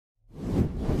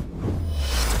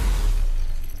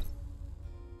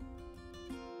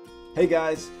Hey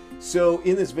guys, so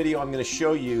in this video I'm going to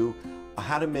show you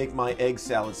how to make my egg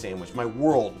salad sandwich, my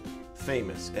world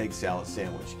famous egg salad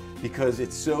sandwich, because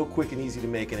it's so quick and easy to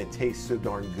make and it tastes so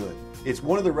darn good. It's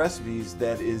one of the recipes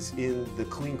that is in the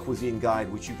Clean Cuisine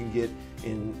Guide, which you can get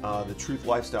in the Truth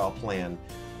Lifestyle plan.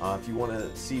 If you want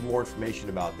to see more information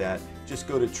about that, just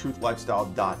go to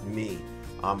truthlifestyle.me.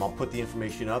 I'll put the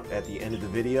information up at the end of the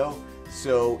video.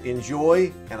 So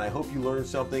enjoy, and I hope you learned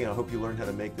something. I hope you learned how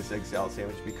to make this egg salad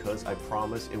sandwich, because I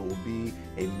promise it will be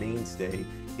a mainstay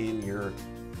in your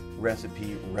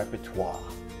recipe repertoire.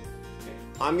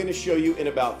 I'm going to show you in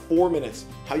about 4 minutes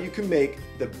how you can make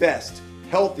the best,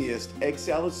 healthiest egg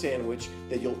salad sandwich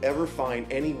that you'll ever find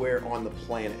anywhere on the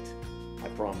planet. I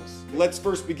promise. Let's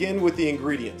first begin with the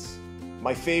ingredients.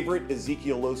 My favorite,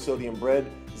 Ezekiel low sodium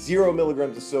bread, 0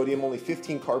 milligrams of sodium, only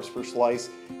 15 carbs per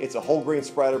slice. It's a whole grain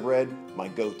sprouted bread, my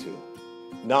go-to.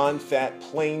 Non-fat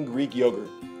plain Greek yogurt.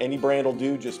 Any brand will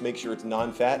do, just make sure it's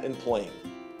non-fat and plain.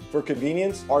 For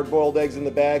convenience, hard-boiled eggs in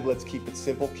the bag. Let's keep it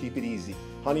simple, keep it easy.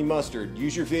 Honey mustard,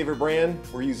 use your favorite brand.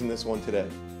 We're using this one today.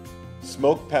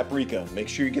 Smoked paprika, make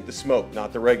sure you get the smoke,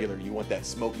 not the regular. You want that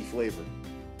smoky flavor.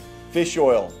 Fish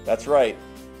oil, that's right.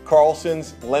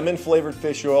 Carlson's lemon flavored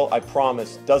fish oil, I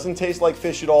promise. Doesn't taste like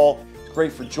fish at all. It's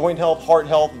great for joint health, heart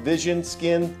health, vision,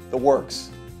 skin, the works.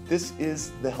 This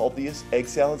is the healthiest egg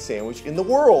salad sandwich in the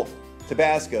world.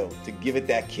 Tabasco, to give it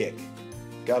that kick.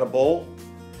 Got a bowl,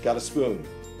 got a spoon.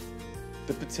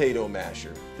 The potato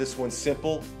masher. This one's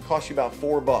simple, costs you about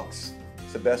 $4.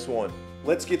 It's the best one.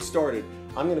 Let's get started.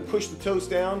 I'm gonna push the toast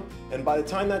down, and by the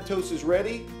time that toast is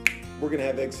ready, we're gonna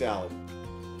have egg salad.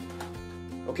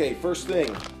 Okay, first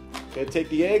thing, gonna take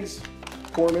the eggs,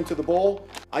 pour them into the bowl.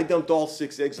 I dumped all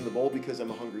 6 eggs in the bowl because I'm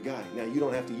a hungry guy. Now, you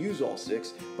don't have to use all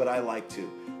 6, but I like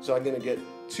to. So I'm gonna get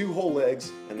 2 whole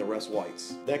eggs and the rest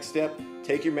whites. Next step,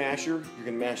 take your masher. You're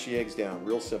gonna mash the eggs down,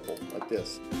 real simple, like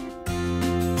this.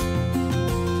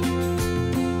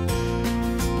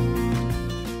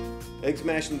 Eggs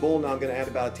mashed in the bowl. Now I'm gonna add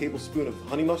about a tablespoon of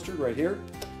honey mustard right here.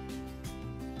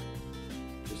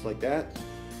 Just like that.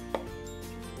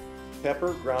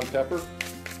 Pepper, ground pepper.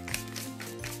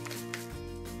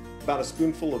 About a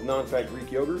spoonful of non-fat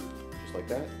Greek yogurt, just like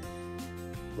that.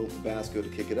 A little Tabasco to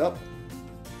kick it up.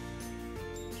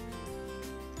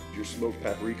 Your smoked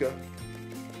paprika.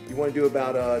 You want to do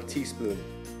about a teaspoon.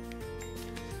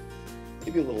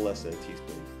 Maybe a little less than a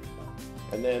teaspoon.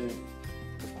 And then,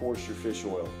 of course, your fish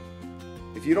oil.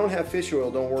 If you don't have fish oil,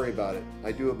 don't worry about it.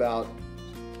 I do about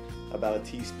a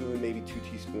teaspoon, maybe 2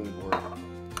 teaspoons worth.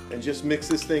 And just mix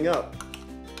this thing up.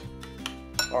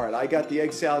 All right, I got the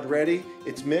egg salad ready.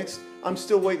 It's mixed. I'm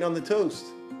still waiting on the toast.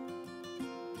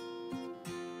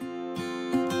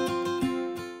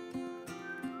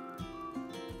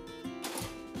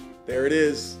 There it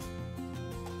is.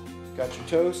 Got your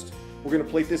toast. We're gonna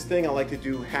plate this thing. I like to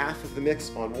do half of the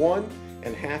mix on one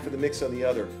and half of the mix on the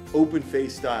other. Open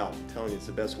face style. I'm telling you, it's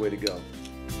the best way to go.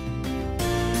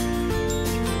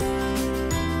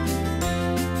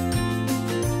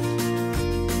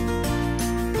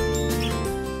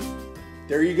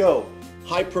 There you go.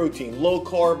 High protein, low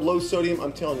carb, low sodium.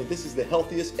 I'm telling you, this is the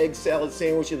healthiest egg salad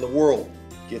sandwich in the world.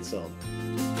 Get some.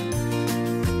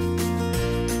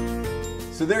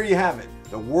 So there you have it,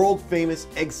 the world famous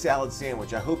egg salad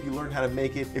sandwich. I hope you learned how to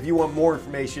make it. If you want more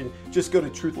information, just go to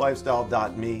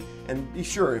truthlifestyle.me, and be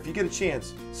sure, if you get a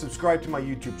chance, subscribe to my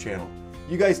YouTube channel.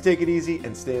 You guys take it easy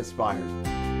and stay inspired.